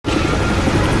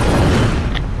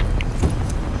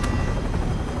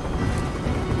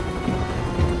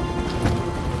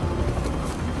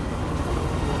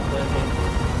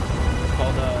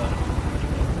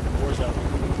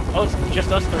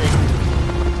Just us three.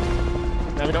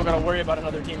 Now we don't gotta worry about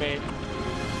another teammate.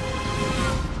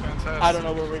 Fantastic. I don't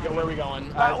know where we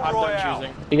going. I'm done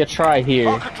choosing. You could try here.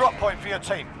 Mark a drop point for your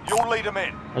team. You'll lead them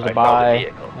in. There's a buy,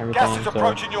 everything. Gas is So.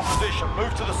 approaching your position.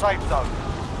 Move to the safe zone.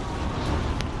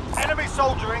 Enemy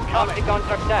soldier incoming.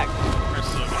 Contact attack. We're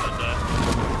still gonna die.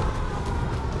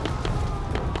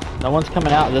 No one's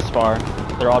coming out this far.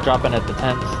 They're all dropping at the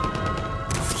tents.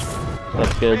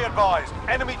 That's good. Be advised,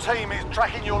 enemy team is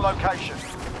tracking your location.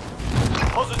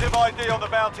 Positive ID on the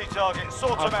bounty target.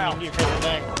 Sort them out. You for your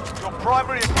thing. Your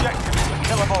primary objective is to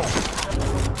kill them all.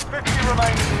 50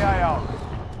 remain in the AO.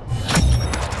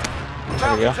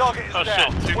 Bounty go. target is Oh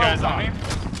down. shit, two Well guys on me. done.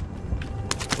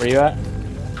 Where you at?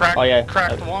 Cracked, Oh, yeah.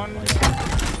 Cracked one.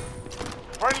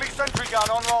 Friendly sentry gun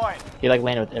online. He like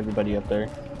landed with everybody up there.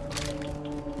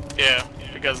 Yeah,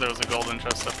 because there was a golden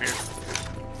chest up here.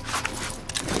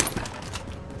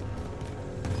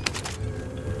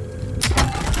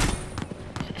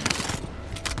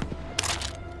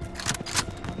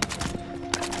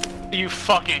 You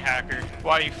fucking hacker.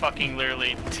 Why are you fucking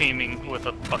literally teaming with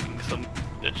a fucking some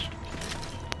bitch?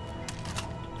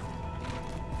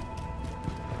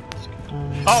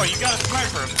 Oh, you got a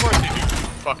sniper. Of course you do.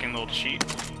 Fucking little cheat.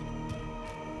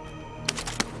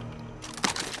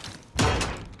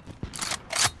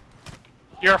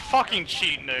 You're a fucking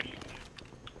cheat, Nick.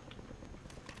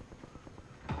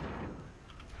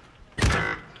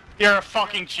 You're a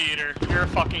fucking cheater. You're a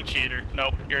fucking cheater.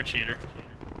 Nope, you're a cheater.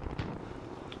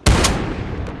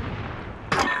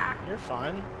 You're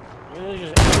fine. You were able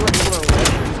to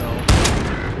arrest yourself.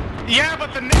 Yeah,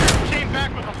 but the nigger came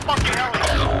back with a fucking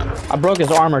helicopter. I broke his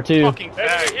armor too. Fucking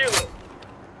bag.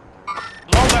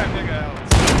 Blow that nigga out.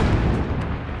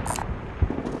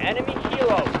 Enemy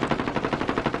helo.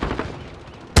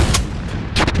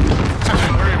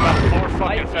 Don't worry about 4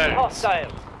 fucking IC fags.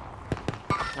 hostile.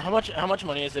 How much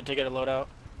money is it to get a loadout?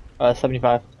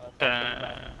 75.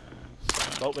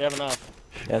 Well, we have enough.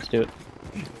 Yeah, let's do it.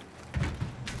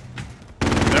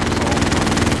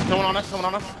 Someone on us,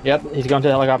 someone on us. Yep, he's going to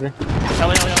the helicopter.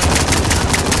 Heli.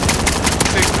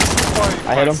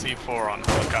 I hit him. C4 on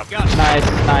helicopter. Nice,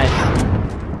 nice.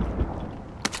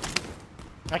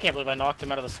 I can't believe I knocked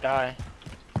him out of the sky.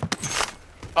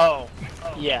 Oh,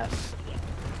 yes.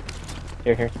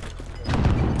 Here.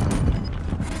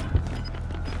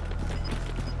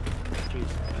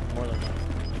 Jeez, more than that.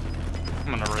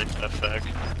 I'm gonna rape that fag.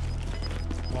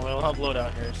 Well, we'll have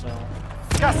loadout here, so.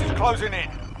 Gas is closing in.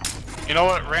 You know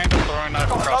what? Random throwing knife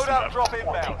Got across the loadout map. drop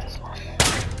inbound.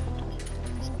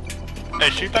 Hey,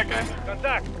 shoot that guy.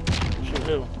 Contact. Shoot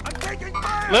who? I'm taking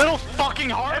fire. Little fucking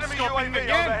hard Enemy scoping UAV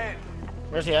again. overhead.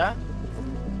 Where's he at?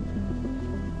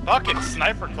 Fucking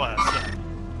sniper class.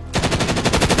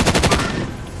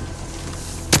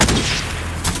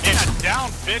 Yeah, down,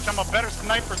 bitch. I'm a better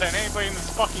sniper than anybody in this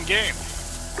fucking game.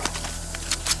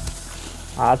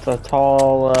 That's a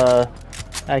tall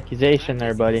accusation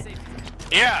there, buddy.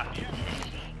 Yeah.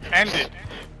 End it.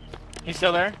 He's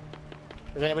still there?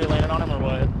 Is anybody landing on him or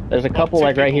what? There's a couple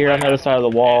like right here on the other side of the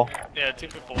wall. Yeah, 2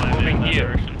 people landing in that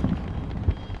direction.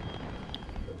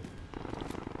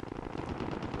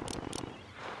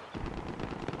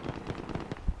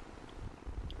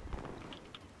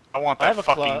 I want that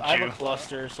fucking Jew. I have a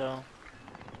cluster, so.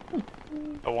 I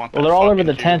want that Well, they're all over fucking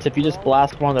the Jew. tents. If you just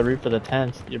blast one on the roof of the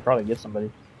tents, you'd probably get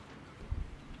somebody.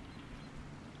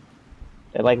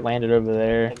 They like landed over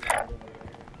there.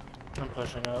 I'm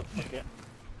pushing up. Okay.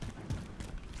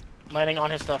 Landing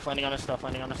on his stuff, landing on his stuff.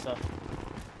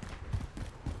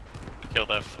 Kill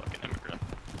that fucking immigrant.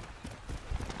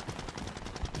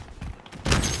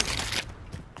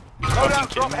 Loadout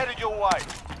drop headed your way.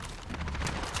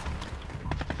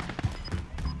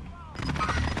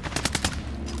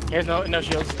 Here's no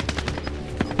shields.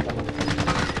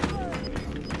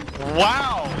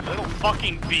 Wow! Little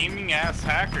fucking beaming ass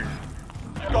hacker.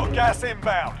 You've got gas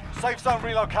inbound. Safe zone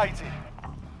relocated.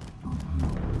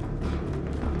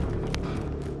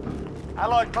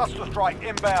 Allied cluster strike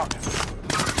inbound. Enemy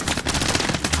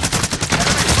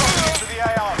dropping into the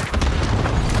AO.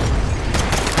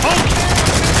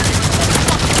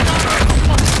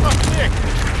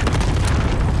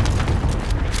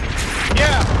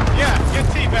 Yeah, get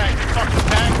teabagged, you fucking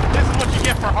bag. This is what you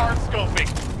get for hard scoping.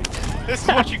 This is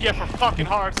what you get for fucking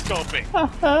hard scoping.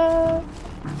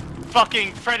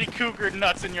 Fucking Freddy Cougar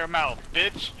nuts in your mouth,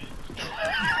 bitch.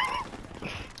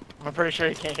 I'm pretty sure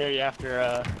he can't hear you after,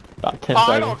 About 10 I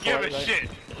seconds. don't give a shit.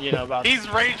 you know, about... He's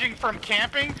raging from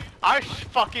camping.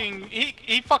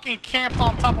 He fucking camped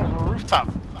on top of a rooftop.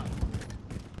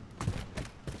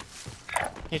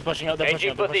 He's pushing out, they're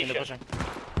pushing.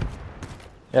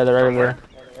 Yeah, they're right over there.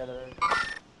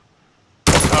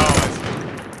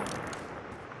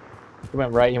 He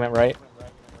went right, he went right.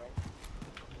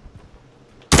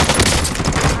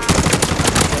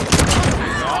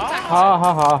 Ha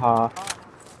ha ha ha.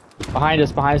 Behind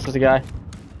us is a guy.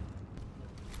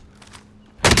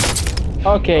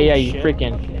 Okay, yeah, you Shit.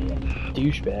 freaking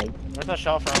douchebag. Where's that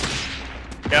shot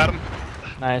from? Got him.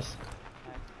 Nice.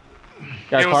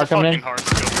 Got It a was car a coming fucking in. hard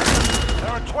skill.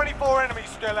 There are 24 enemies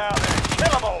still out there.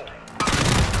 Kill them all.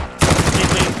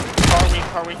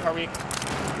 Car weak.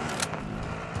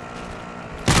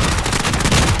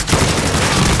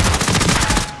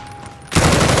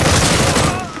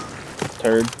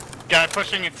 Turd. Guy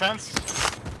pushing intense.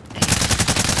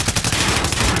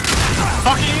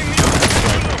 Fucking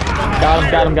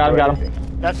Got him.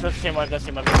 That's the same one. That's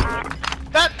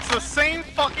the same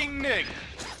fucking nig.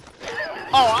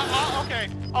 Oh,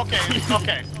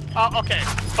 okay,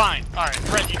 fine. Alright,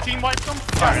 Red, you team wiped them?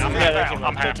 Alright,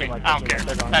 I'm happy. I don't care.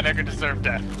 That nigga deserved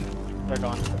death. They're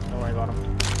gone. Don't worry about them.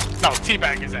 No,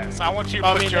 teabag his ass. I want you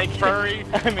to put your furry,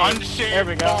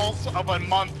 unshaved balls of a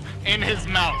month in his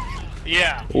mouth.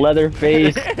 Yeah.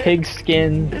 Leatherface, pig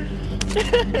skin.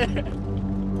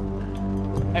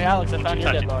 Hey Alex, I found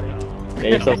your dead body. Yeah,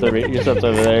 your stuff's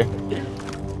over there.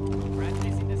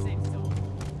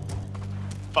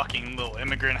 Fucking little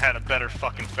immigrant had a better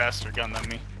fucking faster gun than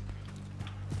me.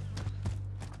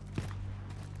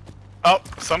 Oh,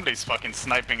 somebody's fucking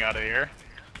sniping out of here.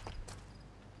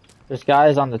 There's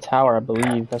guys on the tower, I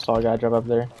believe. I saw a guy drop up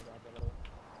there.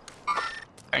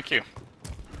 Thank you.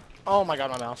 Oh my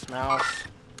god, my mouse.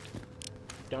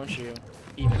 Don't you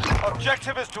even.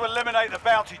 Objective is to eliminate the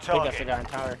bounty I think that's the target. guy in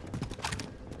tower.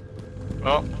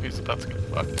 Oh, he's about to get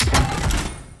fucked.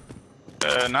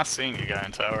 Not seeing a guy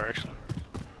in tower, actually.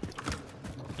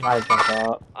 Might have jumped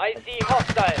out. I see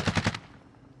hostile.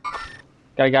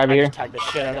 Got a guy over here. Tag the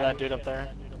shit out of that dude up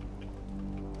there.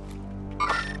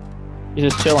 He's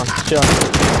just chilling.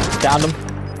 Downed him.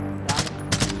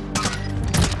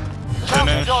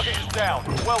 Bounty target is down.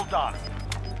 Well done.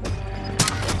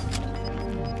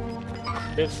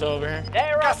 Dude's still over here.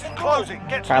 Gas is closing.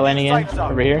 Get to Guy the landing in safe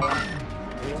zone. over here.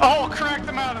 Oh, cracked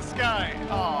him out of the sky!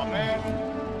 Oh man.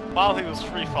 While he was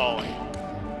free falling.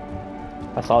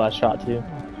 I saw that shot too.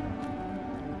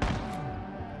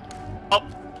 Oh,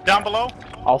 down below?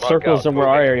 All circles are where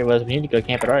our area was. We need to go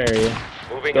camp at our area.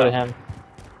 Moving Go to up. him.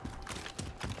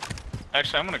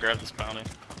 Actually, I'm gonna grab this bounty.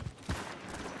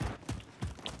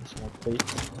 Some more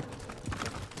plates.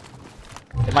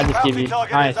 It might just give Bounty you.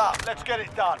 target Nice. is up. Let's get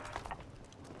it done.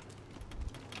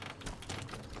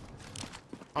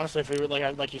 Honestly, if we were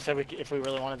like you said, if we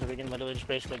really wanted to, we can literally just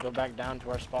basically go back down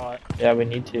to our spot. Yeah, we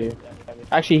need to.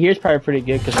 Actually, here's probably pretty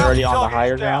good because we're already on the Bounty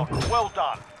higher target is ground. down. Well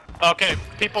done. Okay,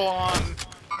 people on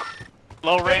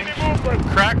low range.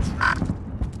 Cracked.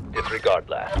 Disregard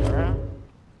blast. Where?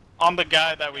 On the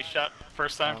guy that we shot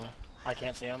first time. Oh, I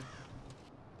can't see him.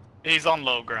 He's on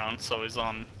low ground, so he's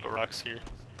on the rocks here.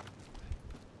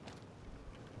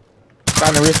 Guy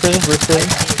in the roof prison. I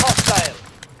see hostile.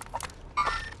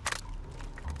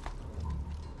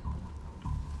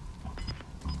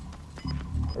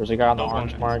 There's a guy on the No one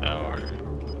orange in mark. tower.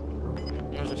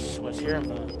 There's a Swiss here,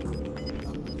 but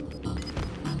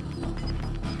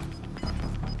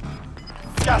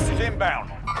Gas is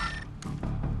inbound.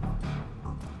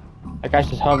 That guy's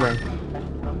just hovering.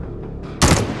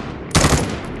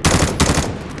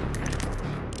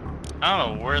 I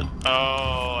don't know where.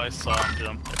 Oh, I saw him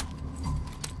jump.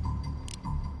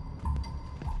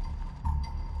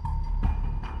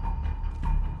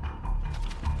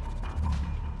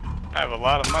 I have a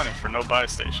lot of money for no buy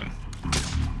station.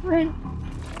 Right.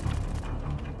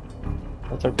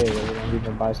 That's okay, though. We don't need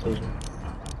no buy station.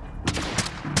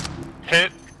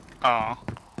 Hit. Oh.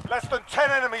 Less than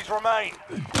 10 enemies remain.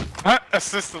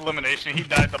 Assist elimination. He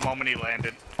died the moment he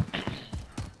landed.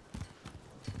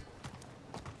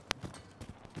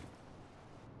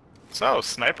 So,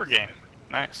 sniper game.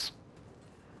 Nice.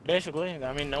 basically,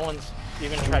 I mean, no one's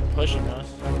even tried pushing us.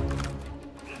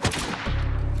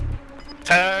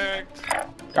 Tagged.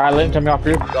 Guy lit, turn me off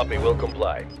roof. Copy, will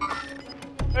comply.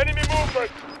 Enemy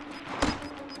movement.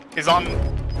 He's on.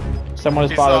 Someone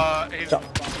is He's spotted. he's.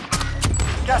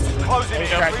 Gas is closing in. He's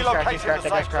cracked, he's Relocating cracked, he's cracked, the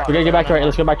he's safe cracked. We zone. gotta get back to our.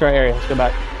 Let's go back to our area. Let's go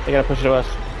back. They gotta push it to us.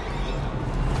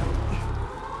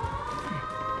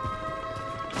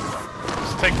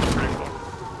 Just take the free floor.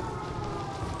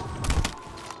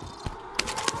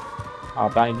 Oh,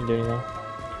 Bounty didn't do anything.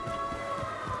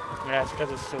 Yeah, it's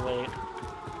because it's too late.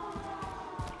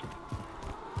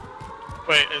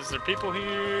 Wait, is there people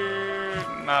here?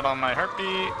 Not on my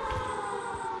heartbeat.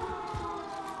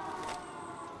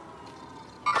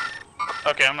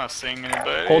 Okay, I'm not seeing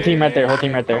anybody. Whole team right there. Whole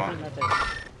team right there. Come on.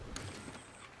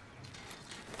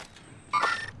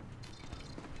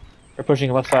 They're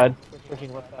pushing left side. They're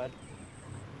pushing this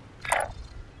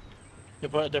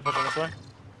way.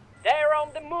 They're on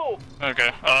the move. Okay.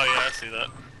 Oh yeah, I see that.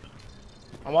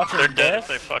 I'm watching They're dead this. if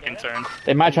they fucking turn.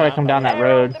 They might try to come down that They're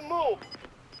road. on the move.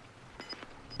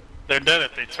 They're dead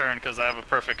if they turn because I have a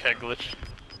perfect head glitch.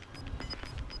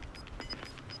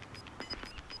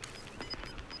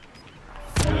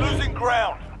 You're losing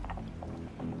ground.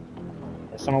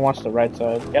 Someone wants the right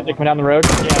side. Yep, they're coming down the road.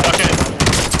 Yeah. Okay.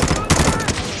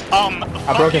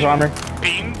 I broke his armor.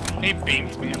 Beamed. He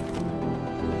beamed me.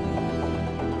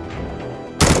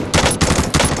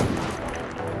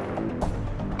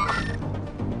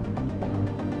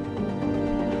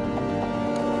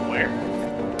 Where?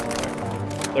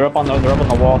 They're up on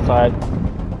the wall side.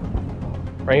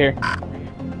 Right here.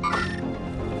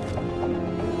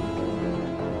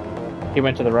 He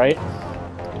went to the right.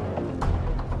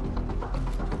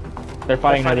 They're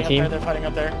fighting another team. They're fighting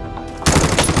up there.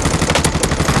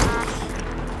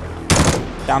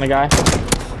 Down a guy.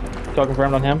 Kill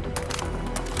confirmed on him.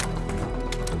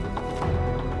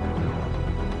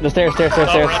 The stairs. Stay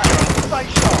sharp.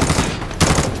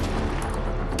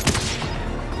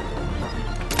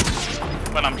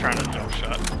 When I'm trying to jump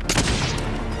shot.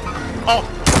 Oh!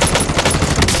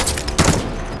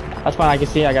 That's fine, I can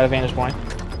see, I got a vantage point.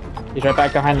 He's right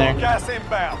back behind there. Gas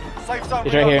inbound. Safe zone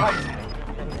He's right here. relocated.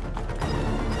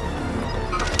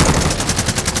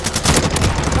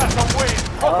 That's a win.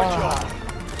 Proper job.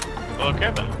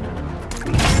 Okay then.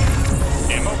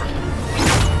 Game over.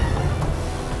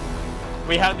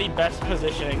 We had the best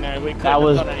positioning there. We couldn't That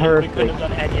was have done perfect. We couldn't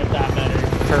have done any of that better.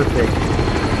 Perfect.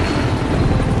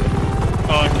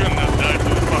 Oh, I couldn't have died to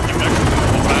the fucking Mexican the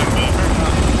whole time, but it hurt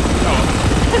not.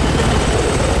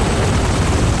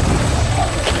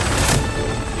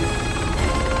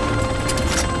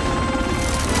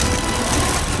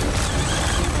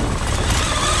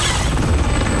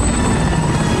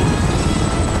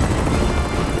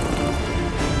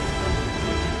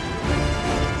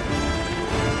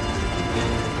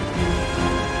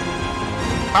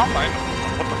 How am I?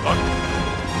 What the fuck?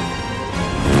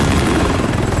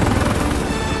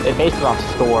 They base it off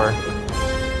score.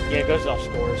 Yeah, it goes off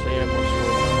scores, so you have more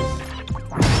scores.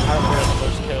 I don't know the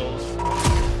most kills.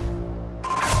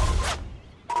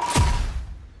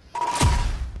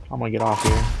 I'm gonna get off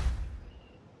here.